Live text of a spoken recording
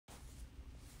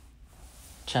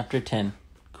Chapter 10,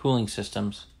 Cooling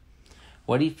Systems.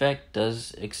 What effect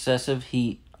does excessive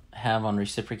heat have on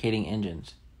reciprocating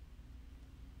engines?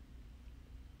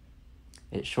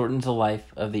 It shortens the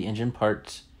life of the engine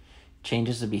parts,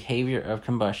 changes the behavior of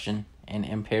combustion, and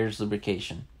impairs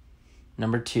lubrication.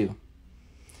 Number 2.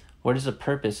 What is the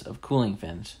purpose of cooling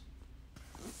fins?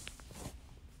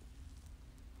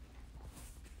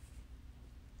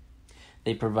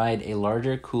 They provide a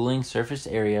larger cooling surface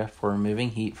area for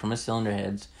removing heat from the cylinder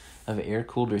heads of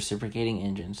air-cooled reciprocating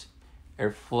engines.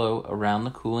 Airflow around the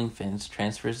cooling fins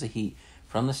transfers the heat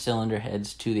from the cylinder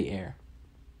heads to the air.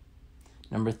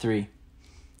 Number 3.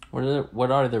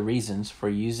 What are the reasons for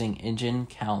using engine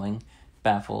cowling,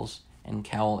 baffles, and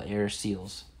cowl air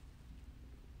seals?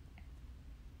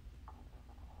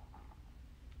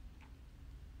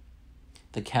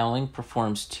 The cowling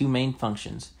performs two main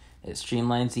functions. It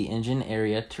streamlines the engine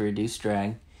area to reduce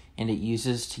drag, and it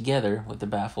uses, together with the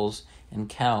baffles and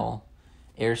cowl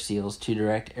air seals, to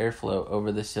direct airflow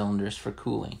over the cylinders for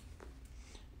cooling.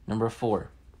 Number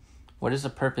 4. What is the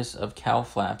purpose of cowl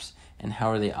flaps and how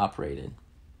are they operated?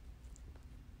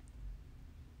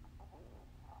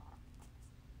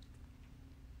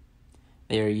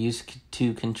 They are used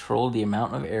to control the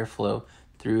amount of airflow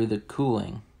through the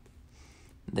cooling.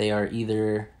 They are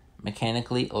either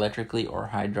mechanically, electrically,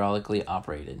 or hydraulically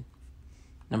operated.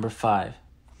 Number 5.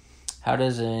 How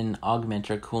does an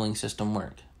augmenter cooling system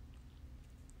work?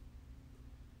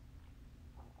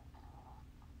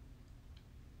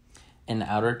 An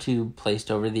outer tube placed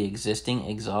over the existing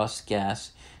exhaust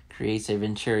gas creates a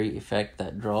Venturi effect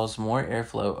that draws more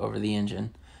airflow over the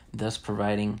engine, thus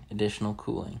providing additional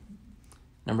cooling.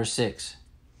 Number 6.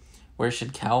 Where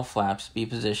should cowl flaps be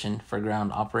positioned for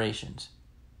ground operations?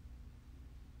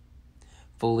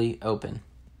 Fully open.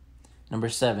 Number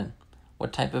 7.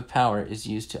 What type of power is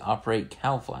used to operate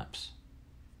cowl flaps?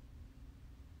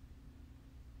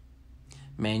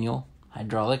 Manual,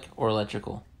 hydraulic, or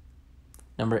electrical?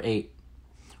 Number 8.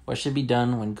 What should be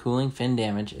done when cooling fin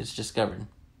damage is discovered?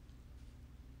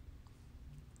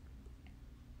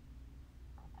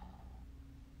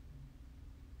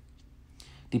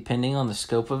 Depending on the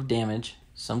scope of damage,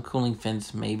 some cooling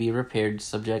fins may be repaired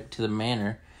subject to the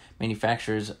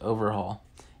manufacturer's overhaul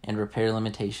and repair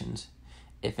limitations.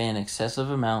 If an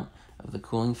excessive amount of the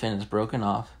cooling fin is broken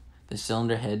off, the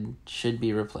cylinder head should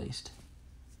be replaced.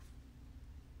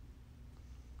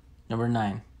 Number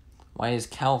 9. Why is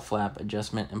cowl flap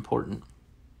adjustment important?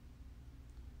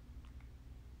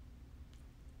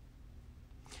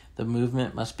 The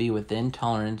movement must be within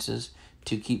tolerances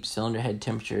to keep cylinder head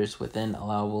temperatures within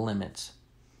allowable limits.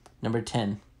 Number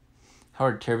 10. How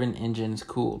are turbine engines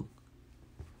cooled?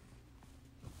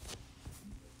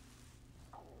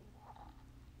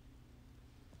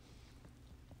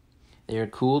 They are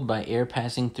cooled by air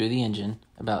passing through the engine.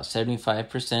 About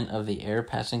 75% of the air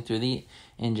passing through the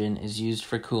engine is used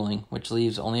for cooling, which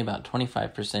leaves only about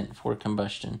 25% for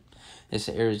combustion. This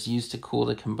air is used to cool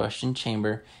the combustion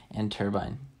chamber and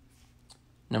turbine.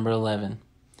 Number 11.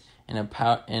 In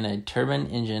a turbine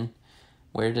engine,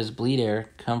 where does bleed air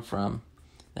come from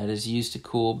that is used to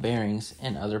cool bearings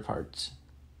and other parts?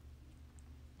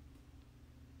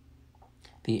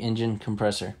 The engine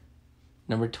compressor.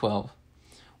 Number 12.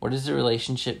 What is the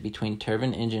relationship between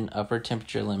turbine engine upper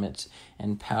temperature limits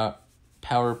and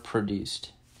power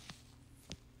produced?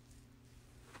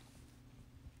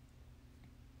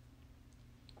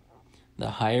 The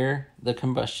higher the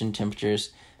combustion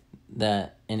temperatures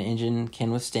that an engine can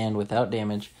withstand without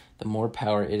damage, the more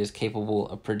power it is capable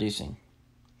of producing.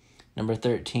 Number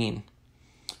 13.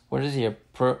 What is the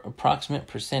approximate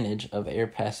percentage of air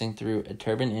passing through a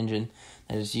turbine engine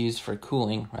that is used for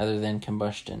cooling rather than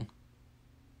combustion?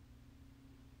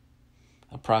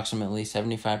 Approximately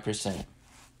 75%.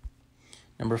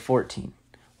 Number 14.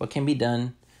 What can be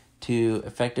done to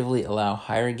effectively allow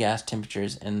higher gas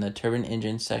temperatures in the turbine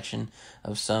engine section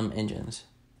of some engines?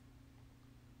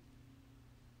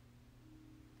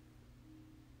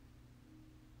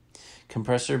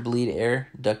 Compressor bleed air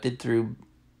ducted through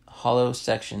hollow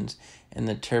sections in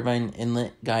the turbine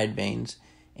inlet guide vanes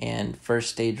and first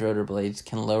stage rotor blades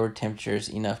can lower temperatures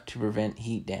enough to prevent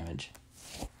heat damage.